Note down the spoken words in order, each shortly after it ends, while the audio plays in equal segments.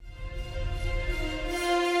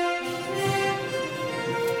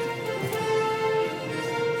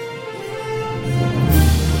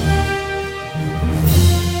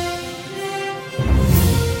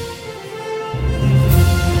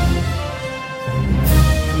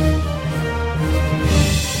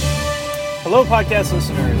Hello, podcast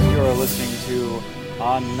listeners. You are listening to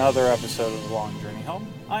another episode of The Long Journey Home.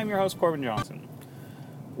 I'm your host, Corbin Johnson.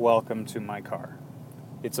 Welcome to my car.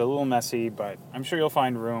 It's a little messy, but I'm sure you'll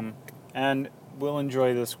find room, and we'll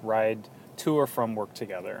enjoy this ride to or from work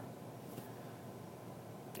together.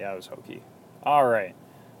 Yeah, it was hokey. All right.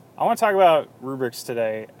 I want to talk about rubrics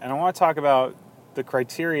today, and I want to talk about the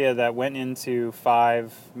criteria that went into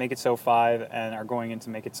Make It So 5 and are going into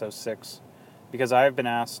Make It So 6, because I have been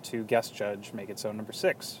asked to guest judge Make It So number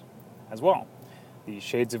 6 as well, the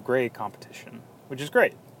Shades of Grey competition, which is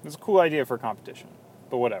great. It's a cool idea for a competition,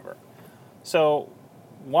 but whatever. So,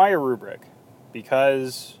 why a rubric?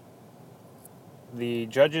 Because the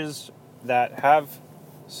judges that have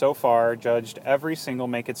so far judged every single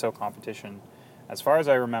Make It So competition, as far as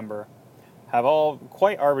I remember, have all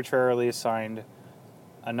quite arbitrarily assigned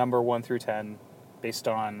a number 1 through 10 based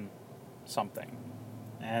on something.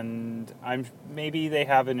 And maybe they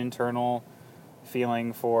have an internal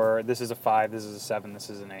feeling for this is a 5, this is a 7,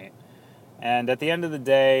 this is an 8. And at the end of the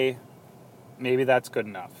day, maybe that's good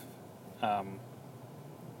enough.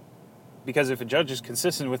 Because if a judge is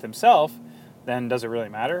consistent with himself, then does it really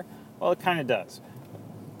matter? Well, it kind of does.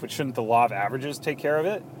 But shouldn't the law of averages take care of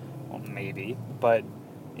it? Well, maybe. But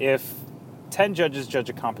if 10 judges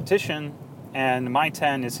judge a competition, and my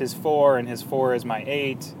 10 is his 4, and his 4 is my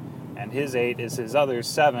 8, and his 8 is his other's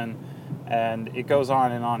 7, and it goes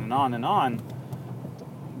on and on and on and on,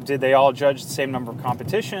 did they all judge the same number of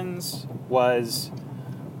competitions? Was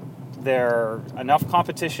there enough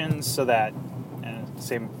competitions so that, at the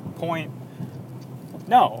same point,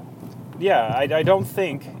 no. Yeah, I don't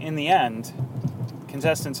think, in the end,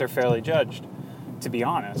 contestants are fairly judged, to be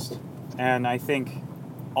honest. And I think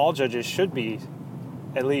all judges should be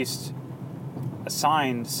at least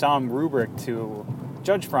assigned some rubric to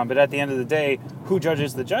judge from. But at the end of the day, who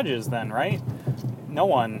judges the judges then, right? No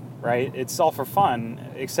one, right? It's all for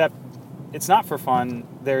fun, except it's not for fun.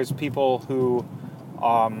 There's people who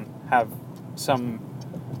have some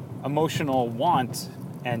emotional want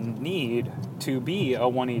and need to be a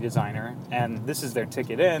 1E designer, and this is their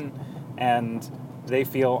ticket in, and they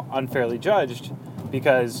feel unfairly judged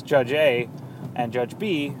because Judge A and Judge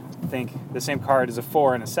B think the same card is a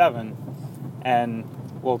 4 and a 7, and,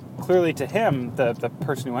 well, clearly to him, the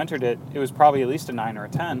person who entered it, it was probably at least a 9 or a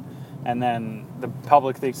 10, and then the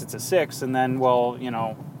public thinks it's a 6, and then, well,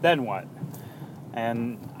 then what?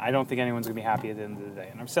 And I don't think anyone's going to be happy at the end of the day,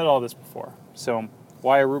 and I've said all this before. So,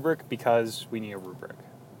 why a rubric? Because we need a rubric.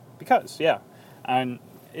 Because, yeah. And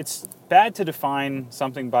it's bad to define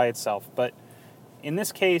something by itself, but in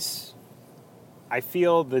this case, I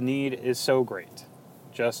feel the need is so great,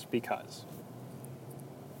 just because.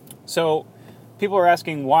 So, people are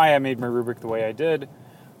asking why I made my rubric the way I did.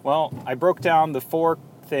 Well, I broke down the 4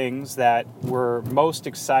 things that were most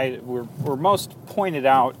most pointed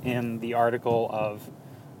out in the article of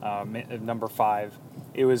number 5.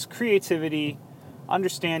 It was creativity,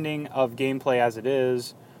 understanding of gameplay as it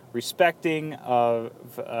is, respecting of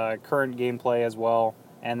current gameplay as well,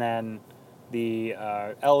 and then the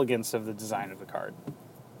elegance of the design of the card.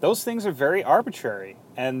 Those things are very arbitrary,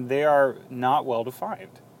 and they are not well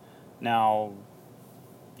defined. Now,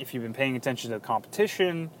 if you've been paying attention to the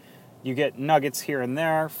competition, you get nuggets here and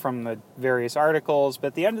there from the various articles, but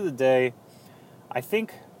at the end of the day, I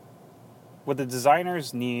think what the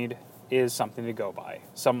designers need is something to go by.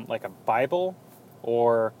 Like a Bible,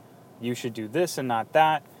 or you should do this and not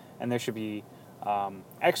that, and there should be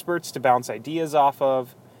experts to bounce ideas off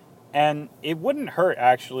of, and it wouldn't hurt,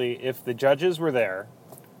 actually, if the judges were there.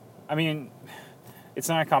 I mean, it's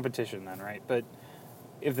not a competition then, right? But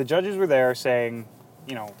if the judges were there saying,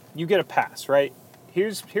 you get a pass, right?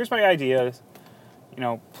 Here's my ideas,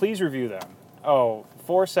 please review them.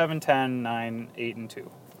 4, 7, 10, 9, 8, and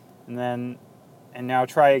 2. And now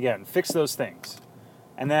try again. Fix those things.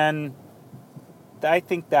 And then I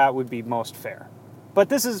think that would be most fair. But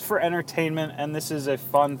this is for entertainment, and this is a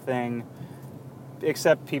fun thing,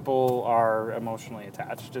 except people are emotionally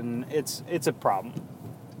attached, and it's a problem.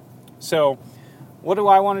 So, what do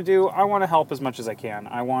I want to do? I want to help as much as I can.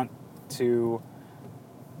 I want to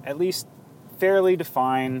at least fairly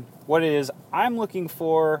define what it is I'm looking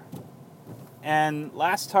for, and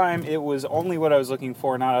last time it was only what I was looking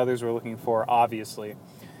for, not others were looking for, obviously.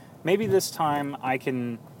 Maybe this time I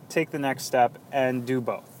can take the next step and do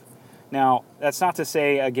both. Now, that's not to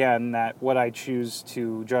say, again, that what I choose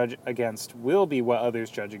to judge against will be what others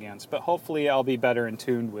judge against, but hopefully I'll be better in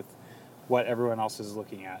tune with what everyone else is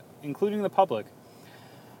looking at, including the public.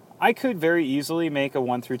 I could very easily make a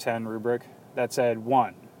 1 through 10 rubric that said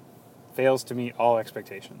 1, fails to meet all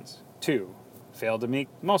expectations. 2, failed to meet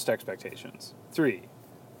most expectations. 3,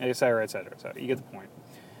 etc., etc., etc. You get the point.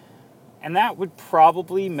 And that would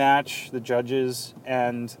probably match the judges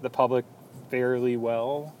and the public fairly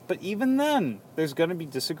well. But even then, there's going to be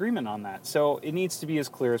disagreement on that. So it needs to be as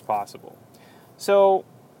clear as possible. So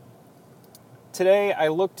today I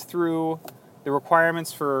looked through the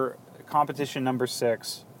requirements for competition number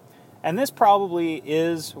 6. And this probably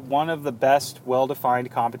is one of the best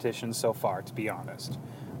well-defined competitions so far, to be honest.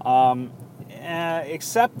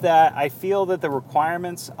 Except that I feel that the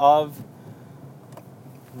requirements of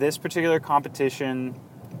this particular competition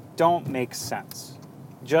don't make sense.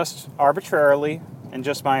 Just arbitrarily, and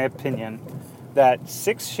just my opinion, that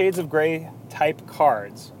 6 Shades of Grey type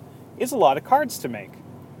cards is a lot of cards to make.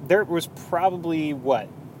 There was probably,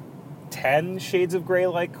 10 Shades of Grey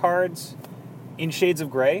like cards in Shades of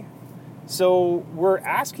Grey? So we're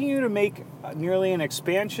asking you to make nearly an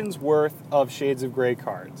expansion's worth of Shades of Grey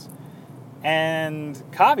cards. And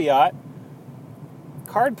caveat,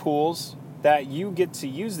 card pools that you get to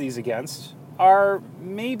use these against are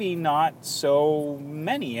maybe not so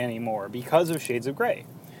many anymore because of Shades of Grey.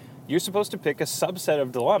 You're supposed to pick a subset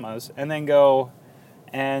of dilemmas and then go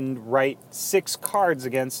and write 6 cards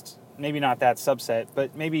against, maybe not that subset,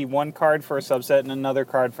 but maybe 1 card for a subset and another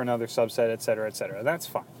card for another subset, etc., etc. That's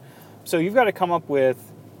fine. So you've got to come up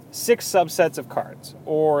with 6 subsets of cards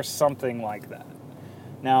or something like that.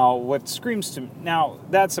 Now, now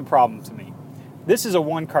that's a problem to me. This is a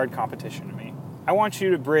 1-card competition to me. I want you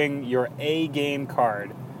to bring your A-game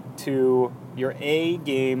card to your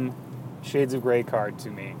A-game Shades of Grey card to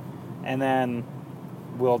me, and then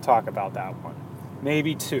we'll talk about that one.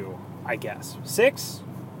 Maybe 2, I guess. 6?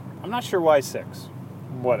 I'm not sure why 6.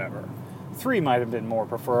 Whatever. 3 might have been more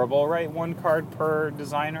preferable, right? 1 card per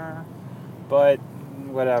designer, but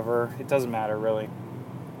whatever. It doesn't matter, really.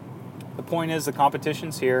 The point is, the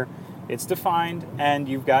competition's here. It's defined, and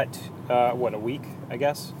you've got, a week, I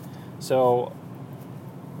guess? So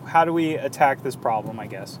how do we attack this problem, I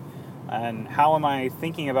guess? And how am I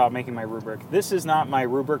thinking about making my rubric? This is not my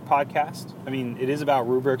rubric podcast. I mean, it is about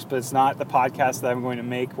rubrics, but it's not the podcast that I'm going to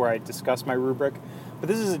make where I discuss my rubric. But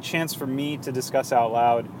this is a chance for me to discuss out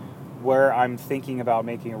loud where I'm thinking about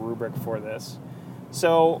making a rubric for this.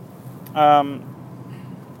 So,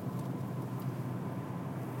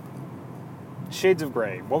 Shades of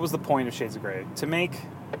Grey. What was the point of Shades of Grey? To make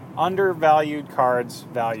undervalued cards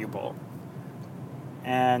valuable.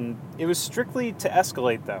 And it was strictly to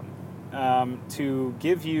escalate them, to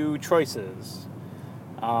give you choices.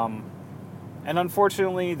 And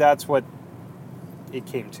unfortunately, that's what it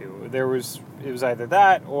came to. It was either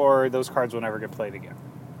that or those cards will never get played again.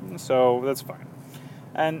 So that's fine.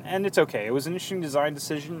 And it's okay. It was an interesting design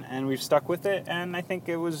decision, and we've stuck with it, and I think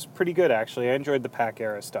it was pretty good, actually. I enjoyed the pack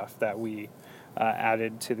era stuff that we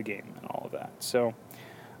added to the game and all of that. So,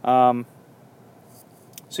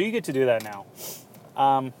 so you get to do that now.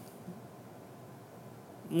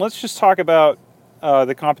 Let's just talk about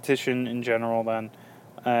the competition in general then,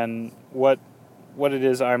 and what it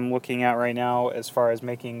is I'm looking at right now as far as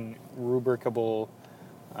making rubricable.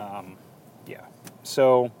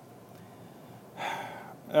 So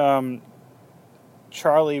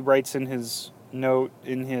Charlie writes in his note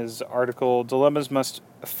in his article, dilemmas must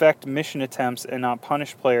affect mission attempts and not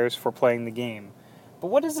punish players for playing the game. But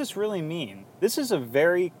what does this really mean? This is a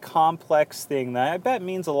very complex thing that I bet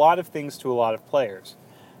means a lot of things to a lot of players.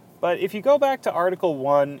 But if you go back to Article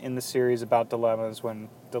 1 in the series about dilemmas, when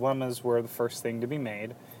dilemmas were the first thing to be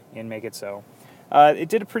made in Make It So, it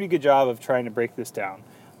did a pretty good job of trying to break this down.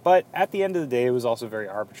 But at the end of the day, it was also very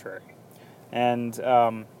arbitrary. And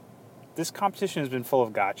this competition has been full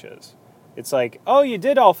of gotchas. It's like, oh, you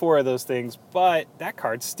did all 4 of those things, but that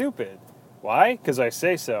card's stupid. Why? Because I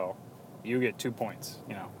say so. You get 2 points,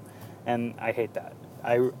 And I hate that.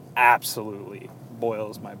 I absolutely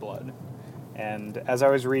boils my blood. And as I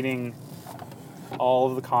was reading all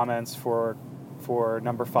of the comments for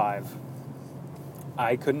number 5,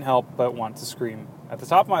 I couldn't help but want to scream at the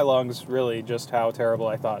top of my lungs, really, just how terrible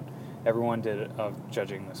I thought everyone did of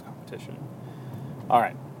judging this competition. All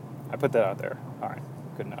right. I put that out there. All right.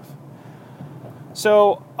 Good enough.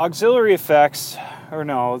 So, auxiliary effects,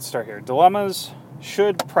 let's start here. Dilemmas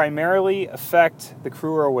should primarily affect the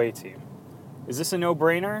crew or away team. Is this a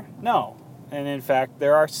no-brainer? No. And in fact,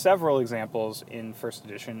 there are several examples in first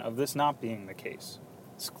edition of this not being the case,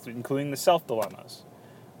 including the self-dilemmas.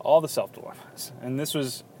 All the self-dilemmas. And this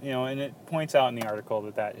was, and it points out in the article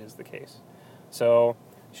that is the case. So,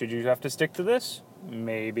 should you have to stick to this?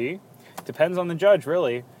 Maybe. Depends on the judge,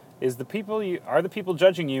 really. Are the people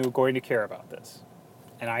judging you going to care about this?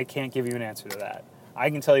 And I can't give you an answer to that. I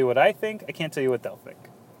can tell you what I think. I can't tell you what they'll think.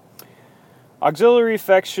 Auxiliary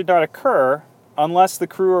effects should not occur unless the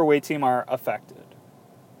crew or away team are affected.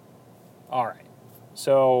 All right.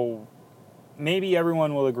 So maybe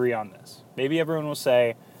everyone will agree on this. Maybe everyone will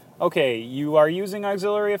say, okay, you are using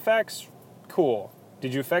auxiliary effects? Cool.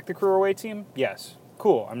 Did you affect the crew or away team? Yes.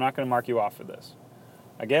 Cool. I'm not going to mark you off for this.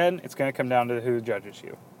 Again, it's going to come down to who judges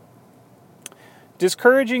you.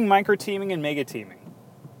 Discouraging micro-teaming and mega-teaming.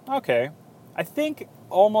 Okay. I think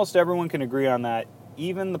almost everyone can agree on that,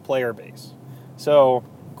 even the player base. So,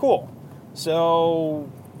 cool.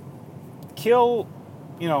 So, kill,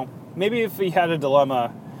 maybe if we had a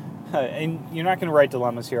dilemma, and you're not going to write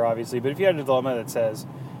dilemmas here, obviously, but if you had a dilemma that says,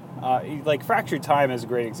 Fractured Time is a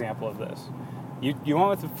great example of this. You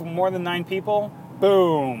went with more than 9 people,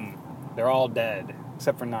 boom, they're all dead,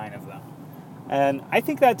 except for 9 of them. And I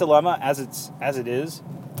think that dilemma, as it is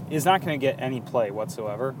not going to get any play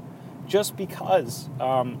whatsoever, just because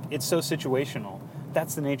it's so situational.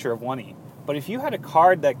 That's the nature of 1E. But if you had a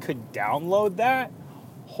card that could download that,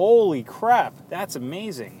 holy crap, that's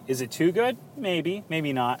amazing. Is it too good? Maybe,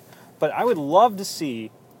 maybe not. But I would love to see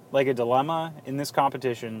like a dilemma in this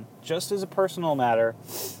competition, just as a personal matter,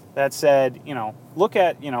 that said, look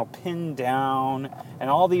at, Pin Down and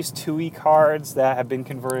all these 2E cards that have been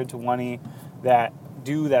converted to 1E that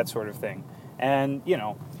do that sort of thing. And,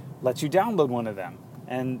 lets you download one of them.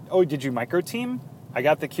 And, oh, did you micro team? I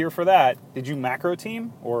got the cure for that. Did you macro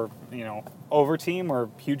team or, over team or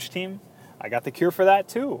huge team? I got the cure for that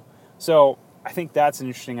too. So I think that's an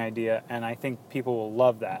interesting idea, and I think people will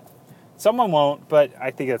love that. Someone won't, but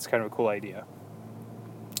I think that's kind of a cool idea.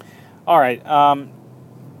 All right.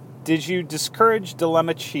 Did you discourage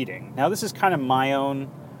dilemma cheating? Now, this is kind of my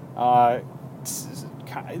own.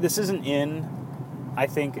 This isn't in, I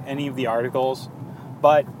think, any of the articles,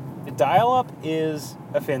 but Dial-Up is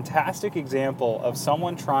a fantastic example of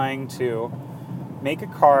someone trying to make a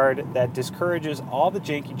card that discourages all the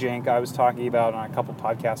janky jank I was talking about on a couple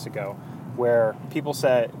podcasts ago, where people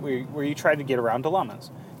said, where you try to get around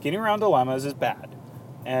dilemmas. Getting around dilemmas is bad,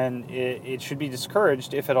 and it should be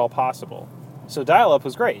discouraged if at all possible. So Dial-Up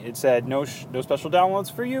was great. It said no special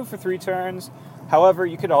downloads for you for 3 turns. However,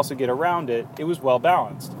 you could also get around it. It was well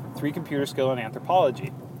balanced. 3 computer skill and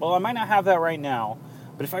anthropology. Well, I might not have that right now,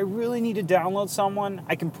 but if I really need to download someone,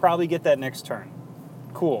 I can probably get that next turn.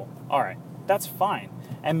 Cool. All right. That's fine.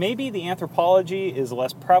 And maybe the anthropology is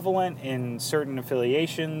less prevalent in certain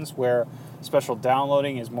affiliations where special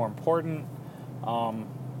downloading is more important.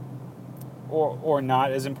 Or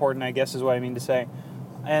not as important, I guess is what I mean to say.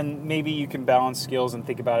 And maybe you can balance skills and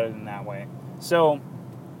think about it in that way. So,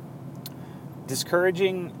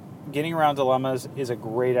 discouraging getting around dilemmas is a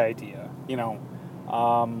great idea.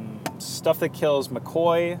 Stuff that kills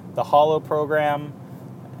McCoy, the Hollow program,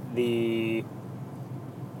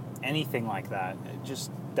 anything like that.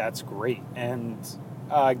 That's great. And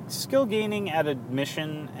skill gaining at a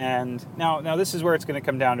mission, and now this is where it's going to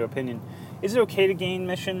come down to opinion. Is it okay to gain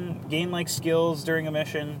like skills during a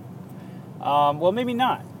mission? Well, maybe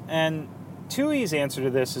not. And 2E's answer to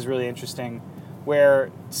this is really interesting, where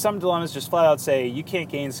some dilemmas just flat out say you can't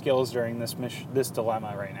gain skills during this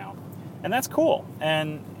dilemma right now. And that's cool.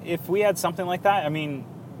 And if we had something like that,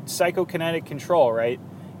 psychokinetic control, right?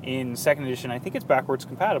 In 2nd edition, I think it's backwards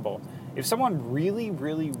compatible. If someone really,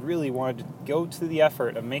 really, really wanted to go to the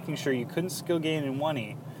effort of making sure you couldn't skill gain in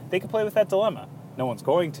 1E, they could play with that dilemma. No one's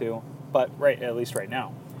going to, but at least right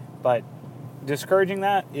now. But discouraging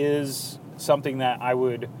that is something that I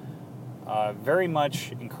would very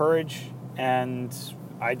much encourage, and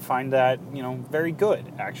I'd find that, very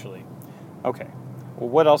good, actually. Okay, well,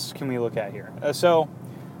 what else can we look at here?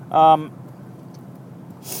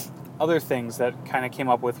 Other things that kind of came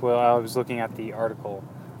up with while I was looking at the article.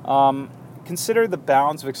 Consider the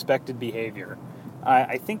bounds of expected behavior.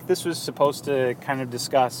 I think this was supposed to kind of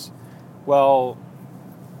discuss, well,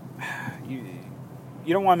 you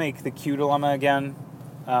don't want to make the Q dilemma again,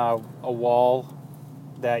 a wall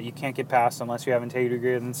that you can't get past unless you have integrity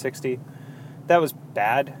greater than 60. That was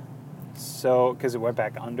bad, because it went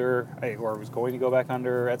back under, or it was going to go back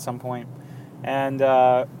under at some point, and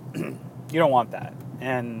you don't want that.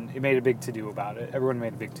 And it made a big to-do about it. Everyone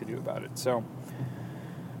made a big to-do about it. So,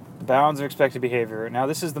 bounds of expected behavior. Now,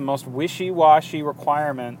 this is the most wishy-washy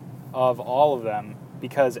requirement of all of them,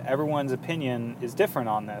 because everyone's opinion is different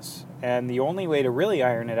on this. And the only way to really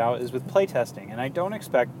iron it out is with playtesting. And I don't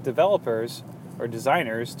expect developers or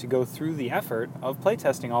designers to go through the effort of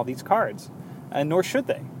playtesting all these cards. And nor should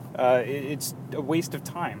they. It's a waste of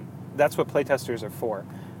time. That's what playtesters are for.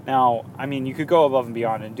 Now, you could go above and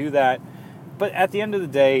beyond and do that, but at the end of the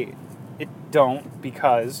day, it don't,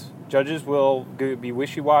 because judges will be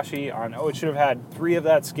wishy-washy on, it should have had 3 of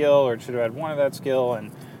that skill, or it should have had 1 of that skill,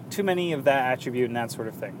 and too many of that attribute and that sort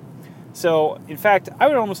of thing. So, in fact, I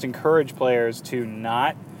would almost encourage players to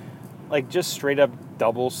not, like, just straight up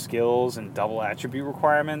double skills and double attribute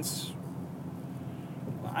requirements.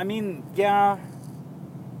 I mean, yeah,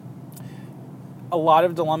 a lot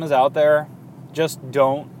of dilemmas out there just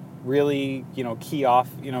don't really, key off,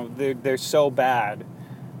 they're so bad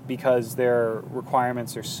because their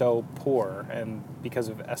requirements are so poor and because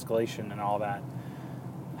of escalation and all that.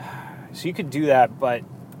 So you could do that, but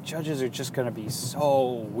judges are just going to be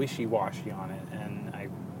so wishy-washy on it,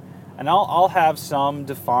 and I'll have some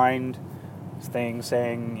defined thing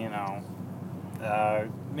saying,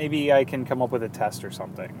 maybe I can come up with a test or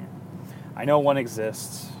something. I know one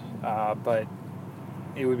exists, but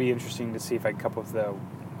it would be interesting to see if I could come up with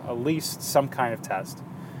at least some kind of test.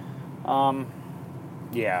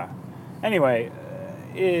 Yeah. Anyway,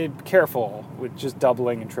 careful with just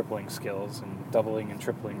doubling and tripling skills and doubling and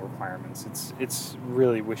tripling requirements. It's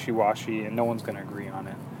really wishy-washy, and no one's going to agree on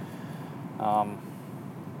it.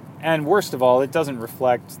 And worst of all, it doesn't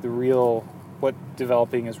reflect what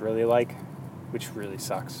developing is really like, which really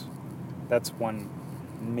sucks. That's one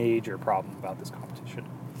major problem about this competition.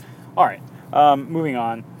 All right, moving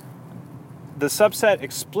on. The subset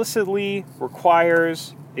explicitly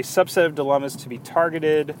requires a subset of dilemmas to be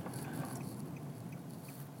targeted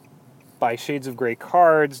by shades of gray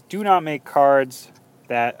cards. Do not make cards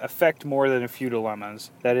that affect more than a few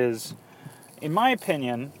dilemmas. That is, in my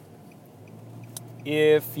opinion,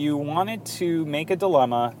 if you wanted to make a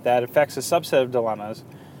dilemma that affects a subset of dilemmas,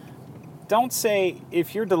 don't say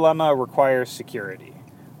if your dilemma requires security.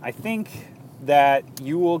 I think that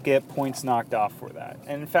you will get points knocked off for that.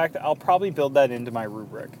 And in fact, I'll probably build that into my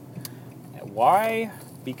rubric. Why?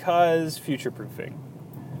 Because future-proofing.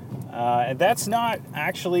 And that's not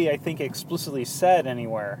actually, I think, explicitly said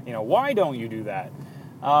anywhere. Why don't you do that?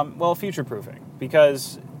 Well, future-proofing.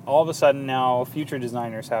 Because all of a sudden now future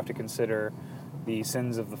designers have to consider the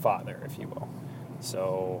sins of the father, if you will.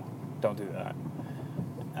 So don't do that.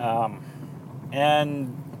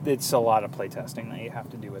 And it's a lot of playtesting that you have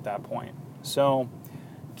to do at that point. So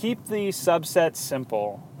keep the subset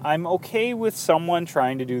simple. I'm okay with someone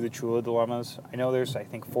trying to do the Chula dilemmas. I know there's,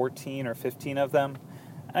 14 or 15 of them.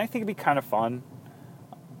 And I think it'd be kind of fun.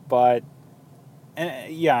 But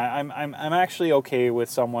I'm actually okay with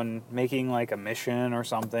someone making like a mission or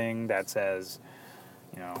something that says,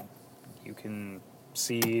 you can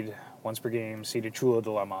seed once per game, seed a Chula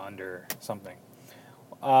dilemma under something.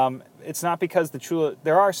 It's not because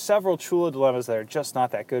there are several Chula dilemmas that are just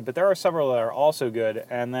not that good, but there are several that are also good,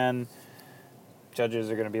 and then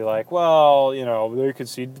judges are going to be like, well, they could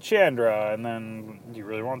seed the Chandra, and then, do you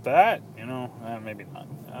really want that? Maybe not.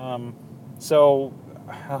 It's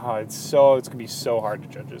going to be so hard to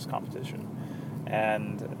judge this competition,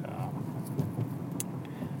 and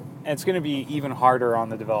it's going to be even harder on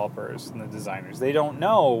the developers and the designers. They don't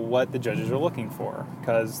know what the judges are looking for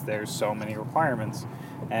because there's so many requirements,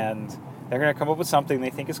 and they're going to come up with something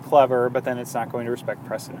they think is clever, but then it's not going to respect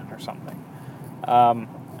precedent or something.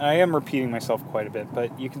 I am repeating myself quite a bit,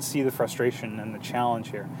 but you can see the frustration and the challenge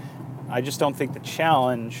here. I just don't think the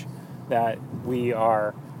challenge that we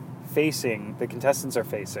are facing, the contestants are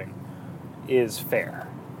facing, is fair.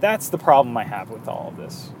 That's the problem I have with all of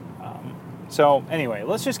this. So anyway,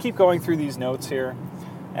 let's just keep going through these notes here,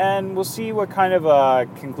 and we'll see what kind of a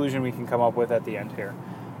conclusion we can come up with at the end here.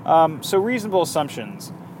 So reasonable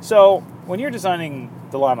assumptions. So when you're designing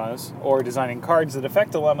dilemmas or designing cards that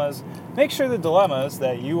affect dilemmas, make sure the dilemmas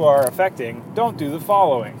that you are affecting don't do the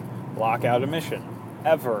following. Lock out a mission.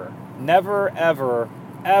 Ever. Never, ever,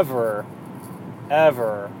 ever,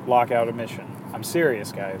 ever lock out a mission. I'm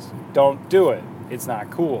serious, guys. Don't do it. It's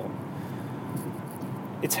not cool.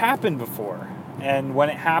 It's happened before, and when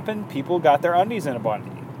it happened, people got their undies in a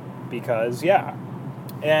bundy, because, yeah.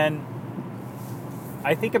 And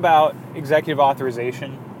I think about executive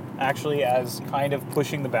authorization, actually, as kind of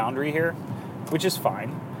pushing the boundary here, which is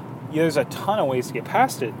fine. There's a ton of ways to get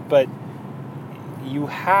past it, but you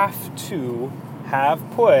have to have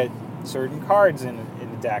put certain cards in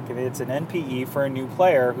the deck, and it's an NPE for a new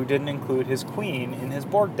player who didn't include his queen in his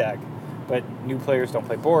Borg deck. But new players don't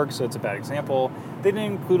play Borg, so it's a bad example. They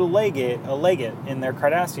didn't include a legate in their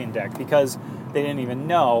Cardassian deck because they didn't even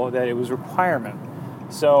know that it was a requirement.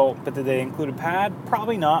 So, but did they include a pad?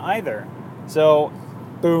 Probably not either. So,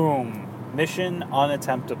 boom, mission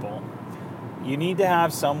unattemptable. You need to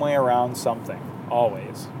have some way around something,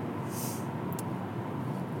 always.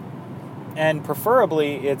 And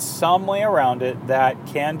preferably, it's some way around it that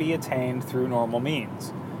can be attained through normal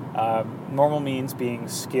means. Normal means being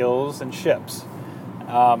skills and ships.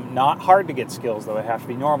 Not hard to get skills, though. It have to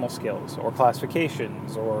be normal skills or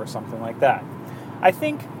classifications or something like that. I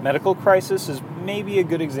think Medical Crisis is maybe a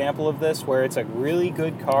good example of this, where it's a really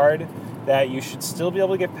good card that you should still be able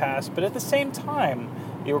to get past, but at the same time,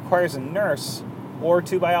 it requires a nurse or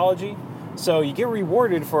 2 biology, so you get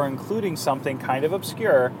rewarded for including something kind of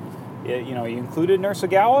obscure. You included Nurse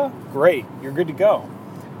Ogawa? Great, you're good to go.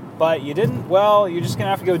 But you didn't? Well, you're just going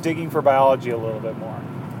to have to go digging for biology a little bit more.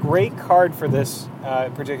 Great card for this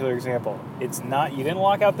particular example. It's not, you didn't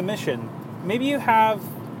lock out the mission. Maybe you have,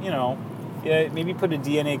 maybe put a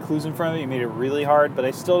DNA clues in front of it, you made it really hard, but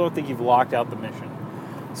I still don't think you've locked out the mission.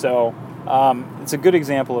 So, it's a good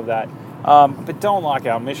example of that. But don't lock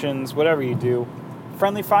out missions, whatever you do.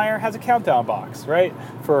 Friendly Fire has a countdown box, right?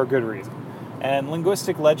 For a good reason. And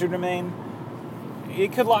Linguistic Legerdemain,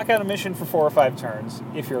 it could lock out a mission for 4 or 5 turns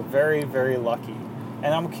if you're very, very lucky.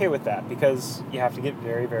 And I'm okay with that because you have to get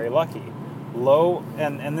very, very lucky.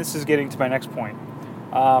 And this is getting to my next point.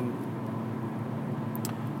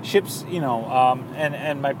 Ships,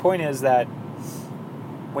 and my point is that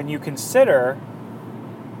when you consider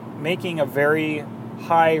making a very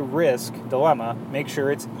high-risk dilemma, make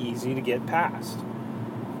sure it's easy to get past.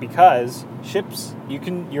 Because ships,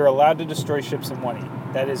 you're allowed to destroy ships in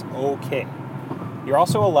 1E. That is okay. You're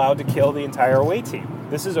also allowed to kill the entire away team.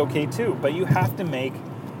 This is okay too, but you have to make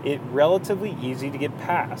it relatively easy to get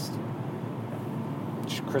past.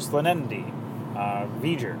 Crystalline Entity,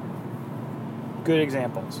 V'ger. Good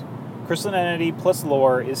examples. Crystalline Entity plus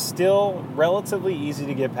lore is still relatively easy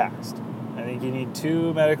to get past. I think you need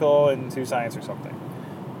 2 medical and 2 science or something.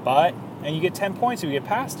 And you get 10 points if you get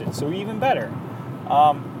past it, so even better.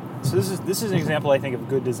 So this is an example, I think, of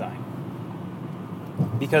good design.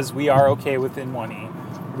 Because we are okay within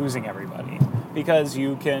 1E losing everybody. Because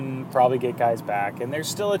you can probably get guys back, and there's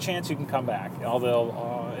still a chance you can come back.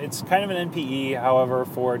 Although it's kind of an NPE, however,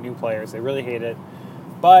 for new players. They really hate it.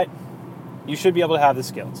 But you should be able to have the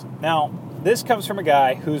skills. Now, this comes from a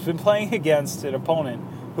guy who's been playing against an opponent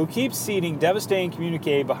who keeps seeding Devastating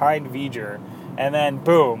Communique behind V'ger, and then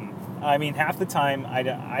boom. I mean, half the time, I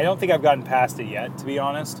don't think I've gotten past it yet, to be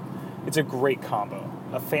honest. It's a great combo.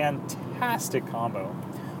 A fantastic combo.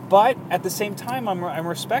 But at the same time, I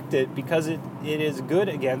respect it because it is good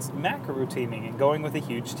against macro teaming and going with a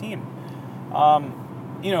huge team.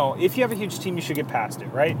 If you have a huge team, you should get past it,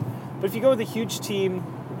 right? But if you go with a huge team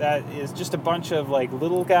that is just a bunch of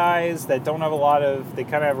little guys that don't have they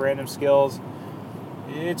kind of have random skills,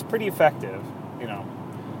 it's pretty effective,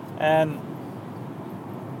 And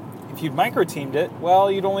if you'd micro-teamed it,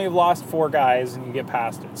 well, you'd only have lost 4 guys and you get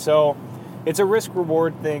past it. So it's a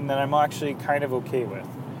risk-reward thing that I'm actually kind of okay with.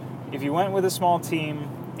 If you went with a small team,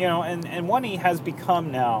 and 1E has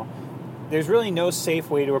become now, there's really no safe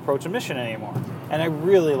way to approach a mission anymore. And I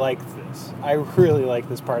really like this. I really like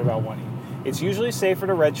this part about 1E. It's usually safer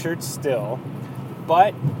to redshirt still,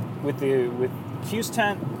 but with Q's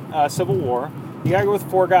Tent Civil War, you gotta go with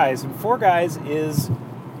 4 guys, and 4 guys is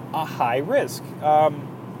a high risk.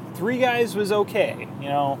 3 guys was okay.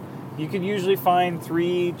 You could usually find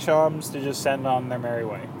 3 chums to just send on their merry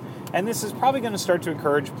way. And this is probably going to start to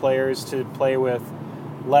encourage players to play with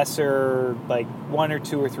lesser, 1 or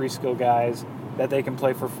 2 or 3 skill guys that they can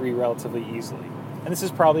play for free relatively easily. And this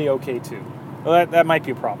is probably okay too. Well, that might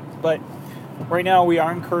be a problem. But right now we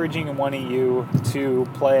are encouraging in 1EU to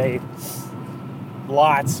play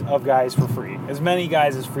lots of guys for free. As many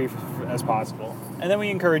guys as free as possible. And then we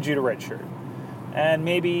encourage you to redshirt. And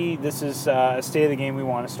maybe this is a state of the game we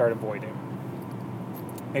want to start avoiding.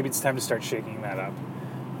 Maybe it's time to start shaking that up.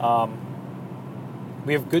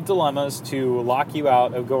 We have good dilemmas to lock you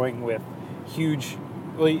out of going with huge...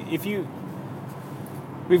 Well, we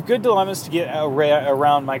have good dilemmas to get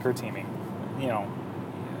around micro-teaming.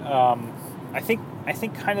 I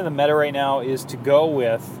think kind of the meta right now is to go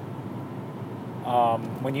with,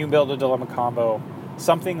 when you build a dilemma combo,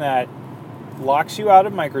 something that locks you out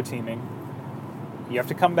of micro-teaming. You have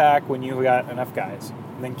to come back when you've got enough guys.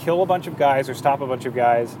 And then kill a bunch of guys or stop a bunch of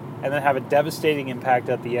guys, and then have a devastating impact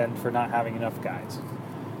at the end for not having enough guys.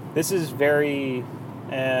 This is very,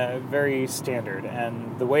 very standard,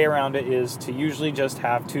 and the way around it is to usually just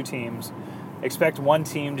have 2 teams. Expect one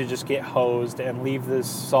team to just get hosed and leave the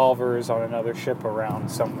solvers on another ship around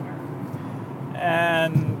somewhere.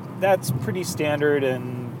 And that's pretty standard,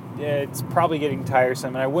 and it's probably getting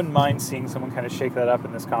tiresome, and I wouldn't mind seeing someone kind of shake that up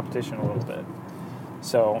in this competition a little bit.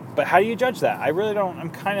 So, but how do you judge that? I really don't. I'm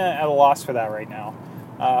kind of at a loss for that right now.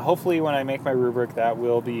 Hopefully when I make my rubric, that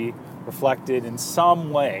will be reflected in some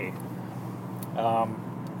way.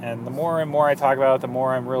 And the more and more I talk about it, the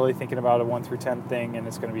more I'm really thinking about a 1 through 10 thing, and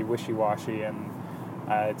it's going to be wishy-washy, and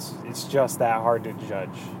It's just that hard to judge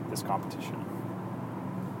this competition.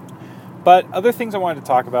 But other things I wanted to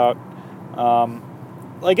talk about,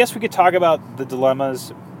 I guess we could talk about the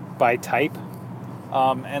dilemmas by type.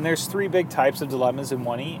 And there's 3 big types of dilemmas in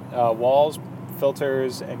 1E: walls,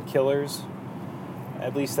 filters, and killers.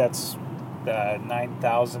 At least that's the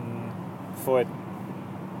 9,000 foot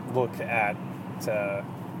look at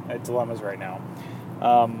dilemmas right now.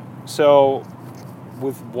 So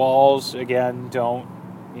with walls, again, don't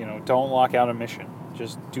lock out a mission.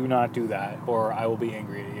 Just do not do that, or I will be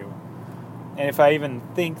angry at you. And if I even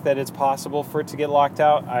think that it's possible for it to get locked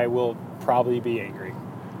out, I will probably be angry.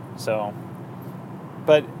 So,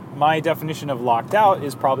 but my definition of locked out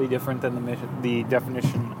is probably different than the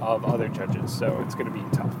definition of other judges, so it's going to be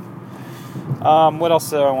tough. What else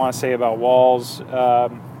do I want to say about walls? I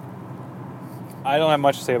don't have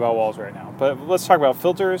much to say about walls right now, but let's talk about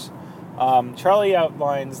filters. Charlie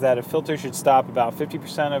outlines that a filter should stop about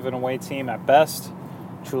 50% of an away team at best.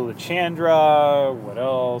 Chula Chandra, what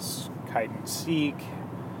else? Kite and Seek,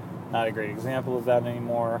 not a great example of that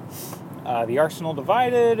anymore. The Arsenal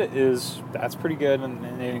Divided that's pretty good,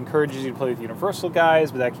 and it encourages you to play with universal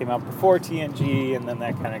guys, but that came out before TNG, and then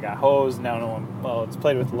that kind of got hosed. Now it's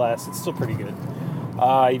played with less. It's still pretty good.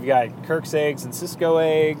 You've got Kirk's Eggs and Cisco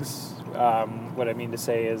Eggs. What I mean to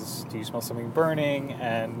say is, do you smell something burning,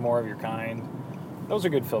 and more of your kind. Those are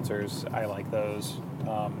good filters. I like those.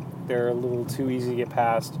 They're a little too easy to get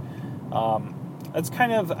past.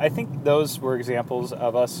 I think those were examples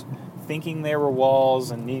of us thinking they were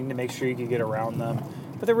walls and needing to make sure you could get around them,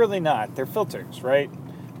 but they're really not. They're filters, right?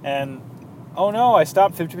 And, oh no, I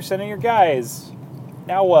stopped 50% of your guys.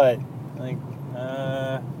 Now what?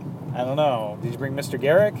 I don't know. Did you bring Mr.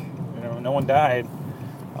 Garrick? No one died.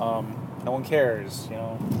 No one cares,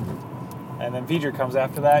 And then V'ger comes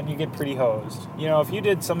after that, and you get pretty hosed. If you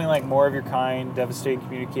did something like More of Your Kind, Devastating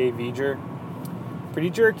Communicate, V'ger, pretty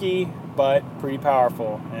jerky, but pretty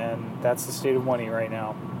powerful, and that's the state of 1E right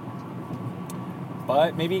now.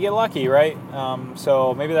 But maybe you get lucky, right?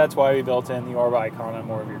 So maybe that's why we built in the orb icon on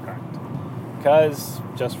More of Your Kind, because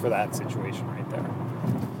just for that situation right there.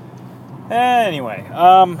 Anyway,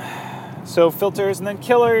 so filters, and then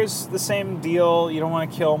killers, the same deal. You don't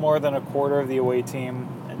want to kill more than a quarter of the away team,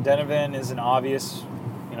 and Denovan is an obvious,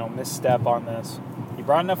 misstep on this. You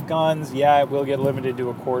brought enough guns, yeah, it will get limited to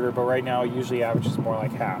a quarter, but right now it usually averages more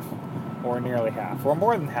like half, or nearly half, or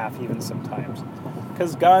more than half even sometimes,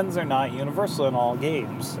 because guns are not universal in all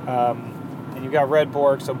games. And you've got red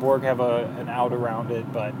Borg, so Borg have an out around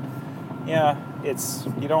it, but yeah,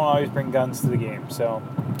 you don't always bring guns to the game. So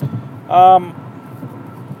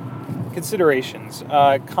considerations,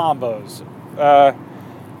 combos,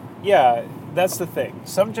 yeah, that's the thing.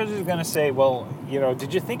 Some judges are going to say, well,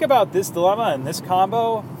 did you think about this dilemma and this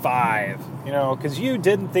combo? 5, because you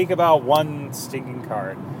didn't think about one stinking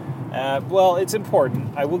card. Well, it's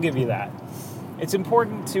important. I will give you that. It's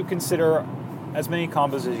important to consider as many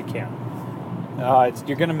combos as you can.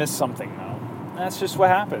 You're going to miss something, though. That's just what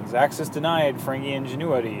happens. Access denied, Ferengi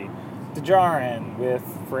Ingenuity. Djarin with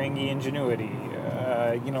Ferengi Ingenuity.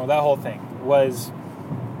 That whole thing was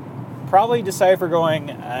probably Decipher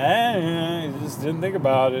going, I just didn't think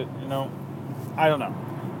about it, I don't know.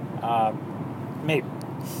 Maybe.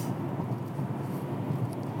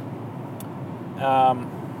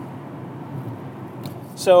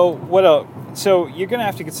 So what else? So you're going to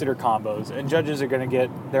have to consider combos, and judges are going to get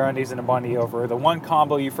their undies in a bundy over the one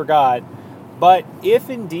combo you forgot. But if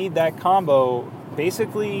indeed that combo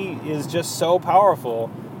basically is just so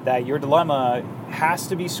powerful that your dilemma has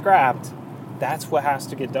to be scrapped, that's what has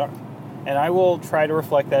to get done. And I will try to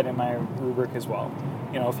reflect that in my rubric as well.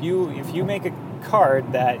 If you make a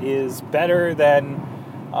card that is better than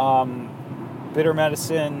Bitter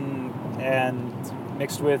Medicine and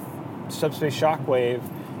mixed with Subspace Shockwave,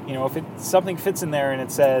 if something fits in there and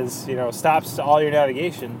it says, stops all your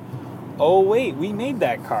navigation, oh wait, we made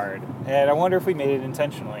that card, and I wonder if we made it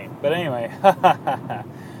intentionally. But anyway,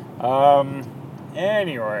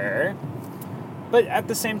 anyway. But at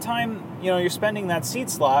the same time, you're spending that seat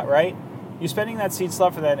slot, right? You're spending that seat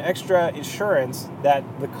slot for that extra insurance that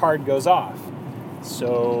the card goes off.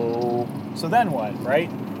 So then what, right?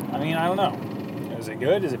 I don't know. Is it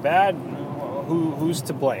good? Is it bad? Who's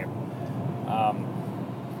to blame?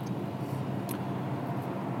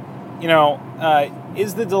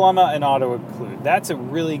 Is the dilemma an auto-include? That's a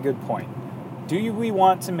really good point. Do we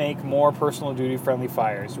want to make more personal duty-friendly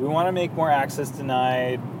fires? Do we want to make more access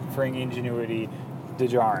denied, Ferengi Ingenuity,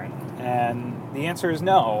 Djarin? And the answer is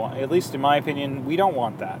no. At least in my opinion, we don't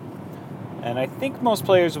want that. And I think most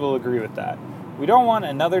players will agree with that. We don't want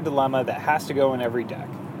another dilemma that has to go in every deck.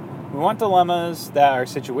 We want dilemmas that are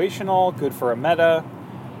situational, good for a meta,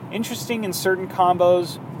 interesting in certain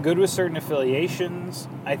combos, good with certain affiliations.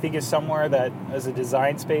 I think is somewhere that, as a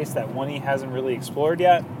design space, that 1E hasn't really explored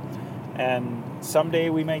yet, and someday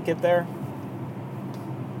we might get there.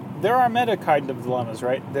 There are meta kind of dilemmas,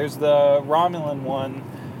 right? There's the Romulan one,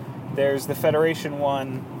 there's the Federation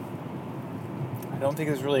one. I don't think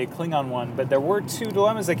there's really a Klingon one, but there were 2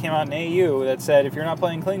 dilemmas that came out in AU that said if you're not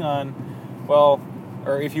playing Klingon, well,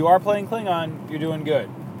 or if you are playing Klingon, you're doing good.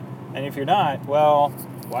 And if you're not, well,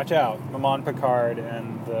 watch out. Maman Picard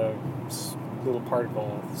and the little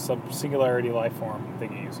particle, singularity life form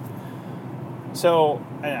thingies. So,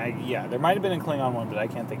 yeah, there might have been a Klingon one, but I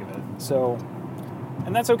can't think of it. So,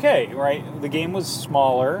 and that's okay, right? The game was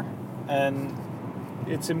smaller, and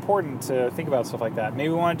it's important to think about stuff like that. Maybe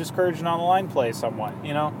we want to discourage non-aligned play somewhat,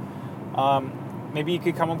 you know? Maybe you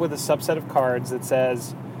could come up with a subset of cards that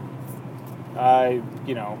says,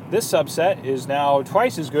 this subset is now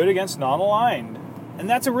twice as good against non-aligned. And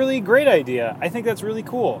that's a really great idea. I think that's really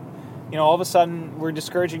cool. All of a sudden, we're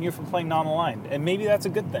discouraging you from playing non-aligned. And maybe that's a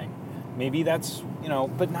good thing. Maybe that's,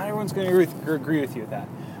 but not everyone's going to agree with you with that.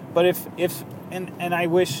 But if I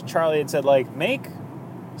wish Charlie had said, make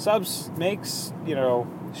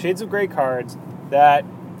Shades of Grey cards that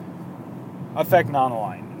affect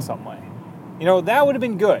non-aligned in some way. That would have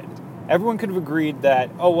been good. Everyone could have agreed that,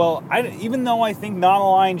 even though I think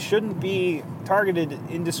non-aligned shouldn't be targeted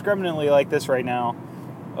indiscriminately like this right now,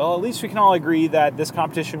 well, at least we can all agree that this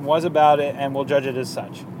competition was about it and we'll judge it as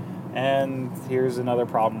such. And here's another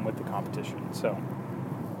problem with the competition. So,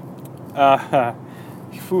 I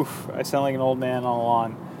sound like an old man on a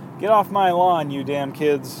lawn. Get off my lawn, you damn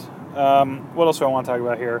kids. What else do I want to talk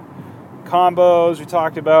about here? Combos, we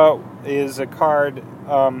talked about, is a card,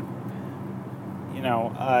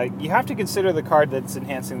 you have to consider the card that's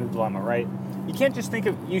enhancing the dilemma, right? You can't just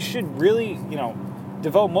you should really,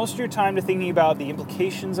 devote most of your time to thinking about the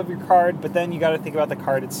implications of your card, but then you got to think about the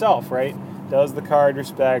card itself, right? Does the card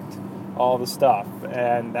respect all the stuff?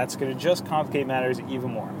 And that's going to just complicate matters even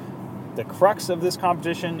more. The crux of this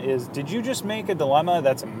competition is, did you just make a dilemma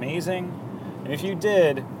that's amazing? And if you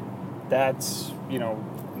did, that's, you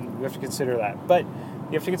have to consider that. But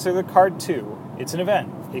you have to consider the card too. It's an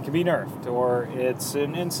event. It can be nerfed, or it's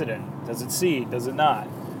an incident. Does it seed? Does it not?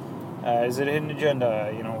 Is it a hidden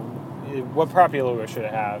agenda? What property logo should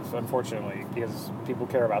it have, unfortunately, because people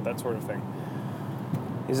care about that sort of thing.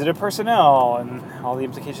 Is it a personnel, and all the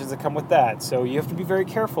implications that come with that? So you have to be very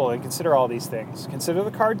careful and consider all these things. Consider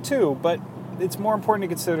the card too, but it's more important to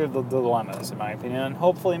consider the dilemmas, in my opinion, and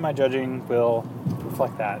hopefully my judging will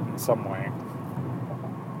reflect that in some way.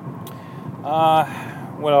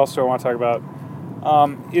 What else do I want to talk about?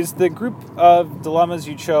 Is the group of dilemmas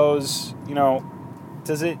you chose,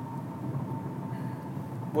 does it...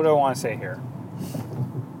 What do I want to say here?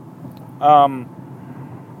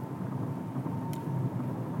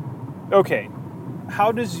 Okay.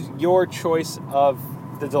 How does your choice of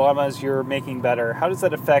the dilemmas you're making better, how does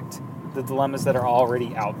that affect the dilemmas that are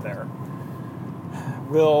already out there?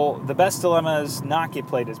 Will the best dilemmas not get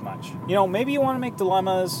played as much? Maybe you want to make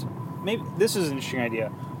dilemmas... Maybe this is an interesting idea.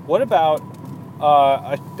 What about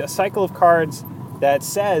a cycle of cards that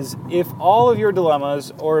says if all of your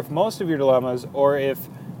dilemmas, or if most of your dilemmas, or if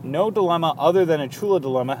no dilemma other than a Chula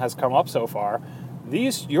dilemma has come up so far,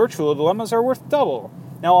 your Chula dilemmas are worth double.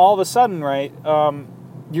 Now all of a sudden, right,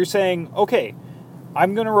 you're saying, okay,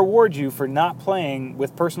 I'm going to reward you for not playing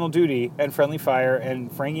with Personal Duty and Friendly Fire and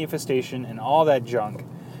Ferengi Infestation and all that junk.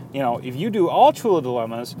 If you do all Chula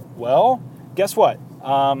dilemmas, well, guess what?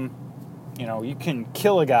 You can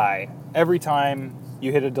kill a guy every time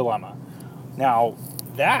you hit a dilemma. Now,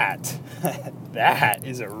 that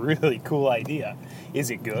is a really cool idea. Is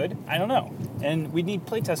it good? I don't know. And we need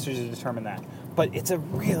playtesters to determine that. But it's a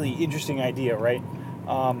really interesting idea, right?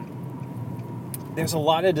 There's a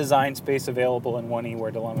lot of design space available in 1E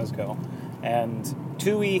where dilemmas go. And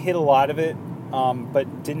 2E hit a lot of it,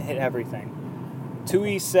 but didn't hit everything.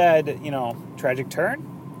 2E said, tragic turn?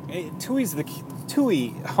 2E's the...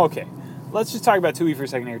 2E... Okay, let's just talk about 2E for a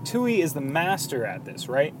second here. 2E is the master at this,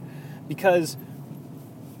 right? Because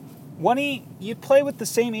 1E, you play with the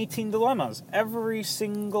same 18 dilemmas every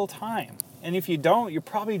single time. And if you don't, you're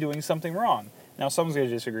probably doing something wrong. Now, someone's going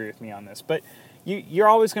to disagree with me on this, but you're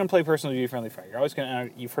always going to play Personal Duty, Friendly Fire. You're always going to...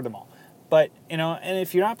 You've heard them all. But, and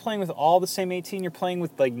if you're not playing with all the same 18, you're playing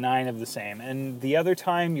with 9 of the same. And the other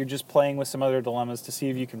time, you're just playing with some other dilemmas to see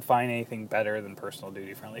if you can find anything better than Personal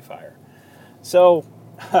Duty, Friendly Fire. So,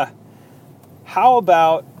 how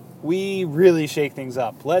about we really shake things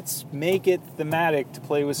up? Let's make it thematic to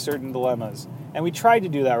play with certain dilemmas. And we tried to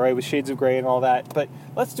do that, right, with Shades of Grey and all that, but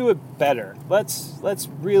let's do it better. Let's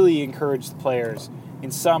really encourage the players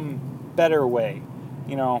in some better way,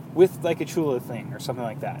 with like a Chula thing or something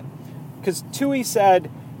like that. Because Tui said,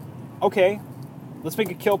 okay, let's make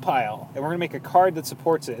a kill pile, and we're going to make a card that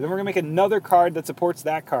supports it. And then we're going to make another card that supports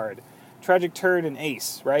that card. Tragic Turn and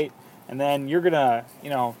Ace, right? And then you're going to,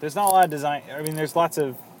 there's not a lot of design. I mean, there's lots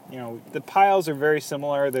of, the piles are very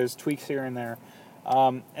similar. There's tweaks here and there.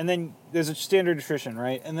 And then there's a standard attrition,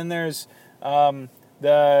 right? And then there's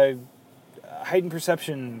the heightened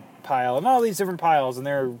perception pile and all these different piles, and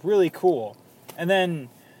they're really cool. And then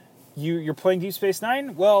you're playing Deep Space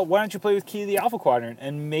Nine? Well, why don't you play with Key to the Alpha Quadrant?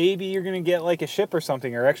 And maybe you're going to get like a ship or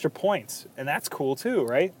something or extra points. And that's cool too,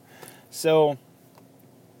 right? So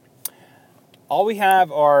all we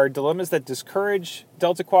have are dilemmas that discourage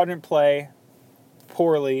Delta Quadrant play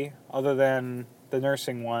poorly, other than the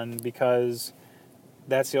nursing one, because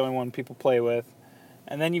that's the only one people play with.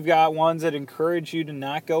 And then you've got ones that encourage you to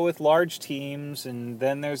not go with large teams, and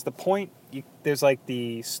then there's the point. There's like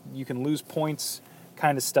you can lose points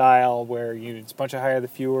kind of style where it's a bunch of higher the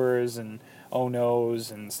fewers and oh no's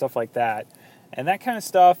and stuff like that. And that kind of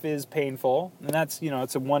stuff is painful, and that's,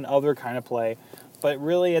 it's a one other kind of play. But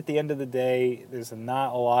really, at the end of the day, there's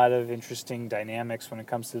not a lot of interesting dynamics when it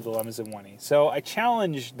comes to dilemmas in 1E. So I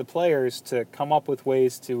challenge the players to come up with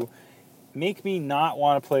ways to make me not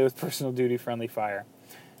want to play with personal duty friendly fire.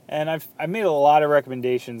 And I've made a lot of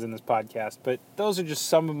recommendations in this podcast, but those are just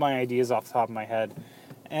some of my ideas off the top of my head.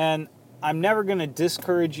 And I'm never going to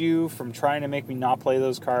discourage you from trying to make me not play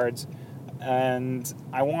those cards. And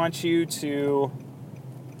I want you to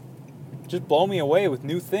just blow me away with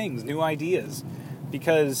new things, new ideas,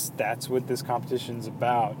 because that's what this competition's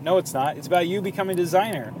about. No, it's not. It's about you becoming a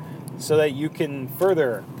designer so that you can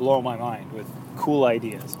further blow my mind with cool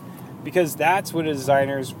ideas, because that's what a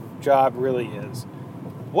designer's job really is.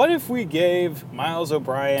 What if we gave Miles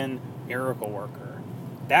O'Brien Miracle Worker?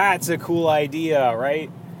 That's a cool idea, right?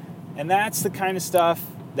 And that's the kind of stuff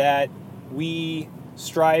that we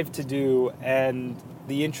strive to do, and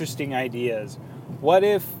the interesting ideas. What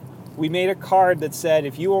if we made a card that said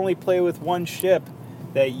if you only play with one ship,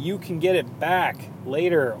 that you can get it back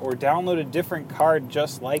later or download a different card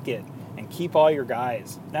just like it and keep all your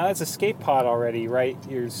guys? Now that's escape pod already, right?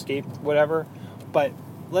 Your escape whatever, but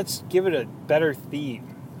let's give it a better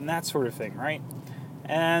theme and that sort of thing, right?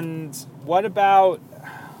 And what about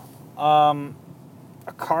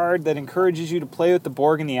a card that encourages you to play with the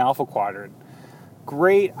Borg in the Alpha Quadrant?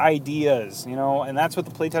 Great ideas, and that's what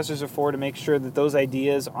the playtesters are for, to make sure that those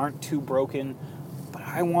ideas aren't too broken. But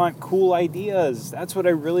I want cool ideas. That's what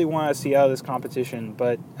I really want to see out of this competition.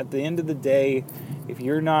 But at the end of the day, if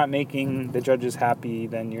you're not making the judges happy,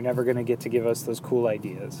 then you're never going to get to give us those cool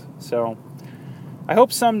ideas. So I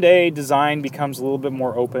hope someday design becomes a little bit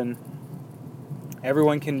more open.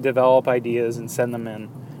 Everyone can develop ideas and send them in.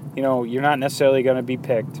 You're not necessarily going to be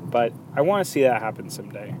picked, but I want to see that happen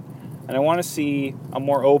someday. And I want to see a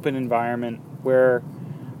more open environment where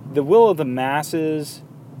the will of the masses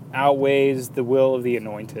outweighs the will of the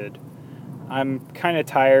anointed. I'm kind of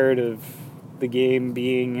tired of the game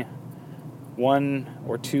being one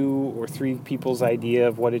or two or three people's idea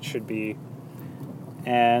of what it should be.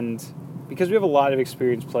 And because we have a lot of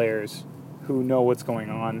experienced players who know what's going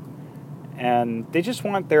on, and they just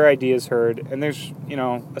want their ideas heard. And there's,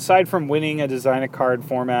 aside from winning a design a card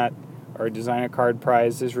format or design a card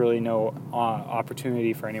prize, there's really no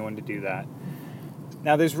opportunity for anyone to do that.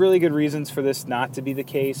 Now, there's really good reasons for this not to be the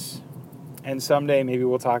case, and someday maybe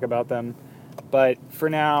we'll talk about them. But for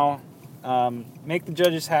now, make the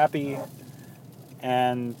judges happy,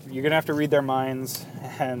 and you're going to have to read their minds,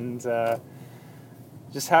 and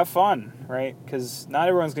just have fun, right? Because not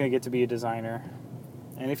everyone's going to get to be a designer.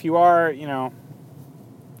 And if you are,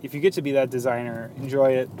 if you get to be that designer,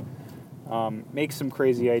 enjoy it. Make some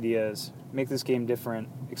crazy ideas. Make this game different.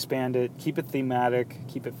 Expand it. Keep it thematic.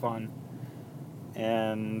 Keep it fun.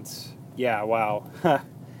 And yeah, wow.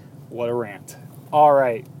 What a rant. All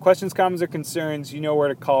right. Questions, comments, or concerns, you know where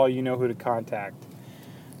to call. You know who to contact.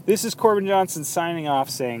 This is Corbin Johnson signing off,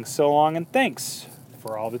 saying so long and thanks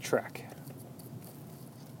for all the trek.